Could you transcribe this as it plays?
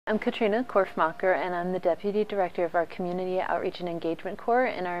I'm Katrina Korfmacher, and I'm the Deputy Director of our Community Outreach and Engagement Corps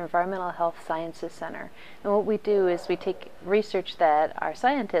in our Environmental Health Sciences Center. And what we do is we take research that our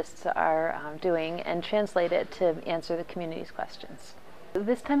scientists are doing and translate it to answer the community's questions.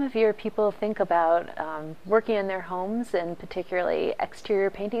 This time of year, people think about working in their homes, and particularly exterior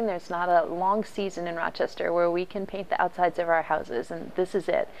painting. There's not a long season in Rochester where we can paint the outsides of our houses, and this is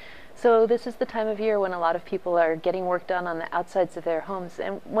it. So this is the time of year when a lot of people are getting work done on the outsides of their homes,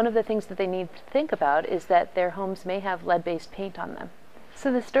 and one of the things that they need to think about is that their homes may have lead-based paint on them.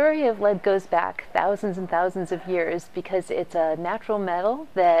 So the story of lead goes back thousands and thousands of years because it's a natural metal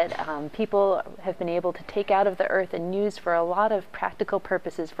that people have been able to take out of the earth and use for a lot of practical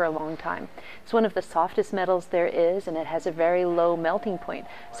purposes for a long time. It's one of the softest metals there is, and it has a very low melting point.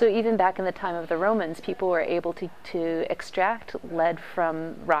 So even back in the time of the Romans, people were able to extract lead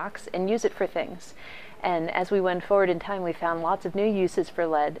from rocks and use it for things. And as we went forward in time, we found lots of new uses for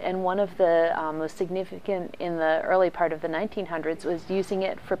lead, and one of the most significant in the early part of the 1900s was using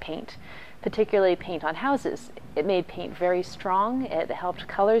it for paint, particularly paint on houses. It made paint very strong, it helped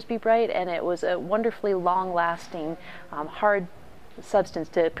colors be bright, and it was a wonderfully long-lasting, hard substance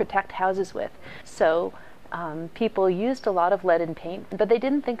to protect houses with. So people used a lot of lead in paint, but they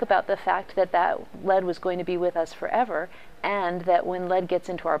didn't think about the fact that that lead was going to be with us forever, and that when lead gets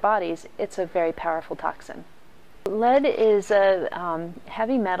into our bodies, it's a very powerful toxin. Lead is a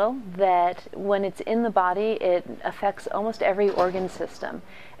heavy metal that when it's in the body, it affects almost every organ system.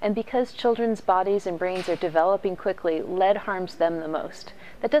 And because children's bodies and brains are developing quickly, lead harms them the most.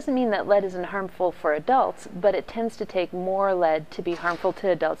 That doesn't mean that lead isn't harmful for adults, but it tends to take more lead to be harmful to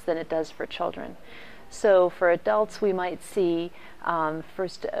adults than it does for children. So for adults, we might see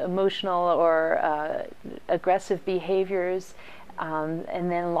first emotional or aggressive behaviors,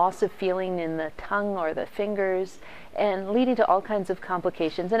 and then loss of feeling in the tongue or the fingers, and leading to all kinds of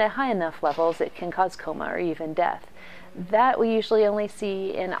complications. And at high enough levels, it can cause coma or even death. That we usually only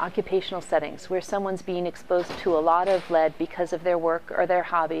see in occupational settings, where someone's being exposed to a lot of lead because of their work or their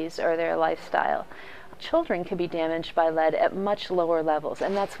hobbies or their lifestyle. Children can be damaged by lead at much lower levels,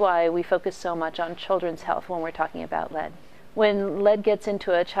 and that's why we focus so much on children's health when we're talking about lead. When lead gets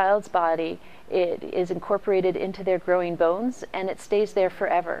into a child's body, it is incorporated into their growing bones, and it stays there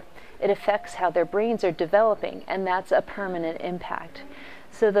forever. It affects how their brains are developing, and that's a permanent impact.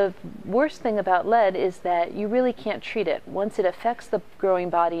 So the worst thing about lead is that you really can't treat it. Once it affects the growing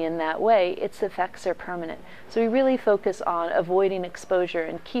body in that way, its effects are permanent. So we really focus on avoiding exposure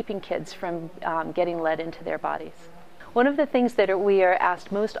and keeping kids from getting lead into their bodies. One of the things that we are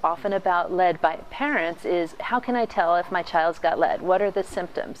asked most often about lead by parents is, how can I tell if my child's got lead? What are the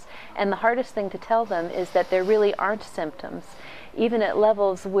symptoms? And the hardest thing to tell them is that there really aren't symptoms. Even at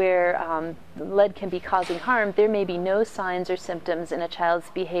levels where lead can be causing harm, there may be no signs or symptoms in a child's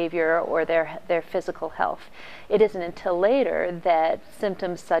behavior or their physical health. It isn't until later that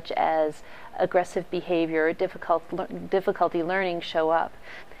symptoms such as aggressive behavior or difficulty learning show up.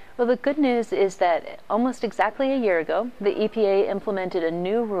 Well, the good news is that almost exactly a year ago, the EPA implemented a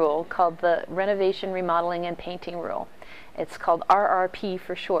new rule called the Renovation, Remodeling, and Painting Rule. It's called RRP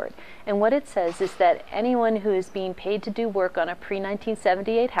for short. And what it says is that anyone who is being paid to do work on a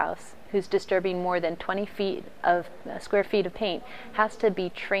pre-1978 house, who's disturbing more than 20 square feet of paint, has to be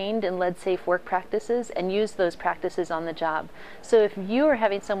trained in lead-safe work practices and use those practices on the job. So if you are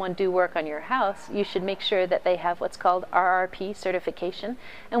having someone do work on your house, you should make sure that they have what's called RRP certification.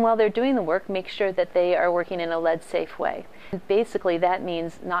 And while they're doing the work, make sure that they are working in a lead-safe way. Basically, that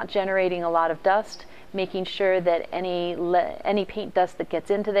means not generating a lot of dust, making sure that any paint dust that gets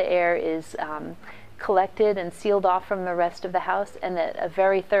into the air is collected and sealed off from the rest of the house, and that a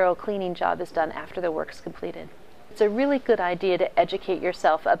very thorough cleaning job is done after the work's completed. It's a really good idea to educate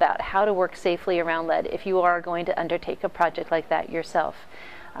yourself about how to work safely around lead if you are going to undertake a project like that yourself.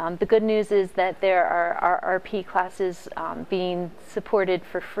 The good news is that there are RRP classes being supported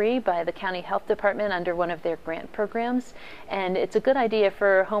for free by the County Health Department under one of their grant programs, and it's a good idea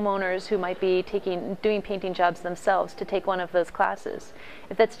for homeowners who might be doing painting jobs themselves to take one of those classes.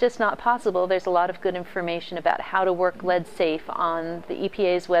 If that's just not possible, there's a lot of good information about how to work lead safe on the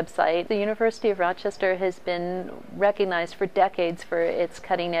EPA's website. The University of Rochester has been recognized for decades for its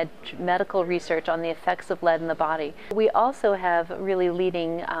cutting-edge medical research on the effects of lead in the body. We also have really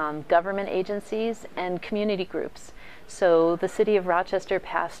leading government agencies and community groups. So the City of Rochester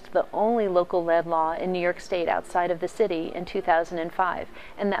passed the only local lead law in New York State outside of the city in 2005,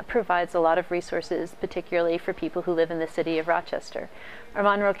 and that provides a lot of resources, particularly for people who live in the City of Rochester. Our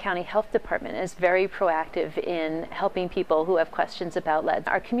Monroe County Health Department is very proactive in helping people who have questions about lead.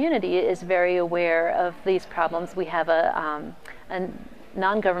 Our community is very aware of these problems. We have a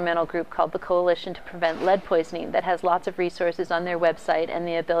non-governmental group called the Coalition to Prevent Lead Poisoning that has lots of resources on their website and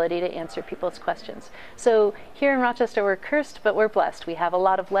the ability to answer people's questions. So here in Rochester, we're cursed, but we're blessed. We have a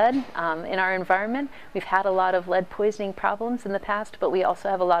lot of lead in our environment. We've had a lot of lead poisoning problems in the past, but we also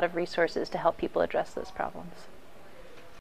have a lot of resources to help people address those problems.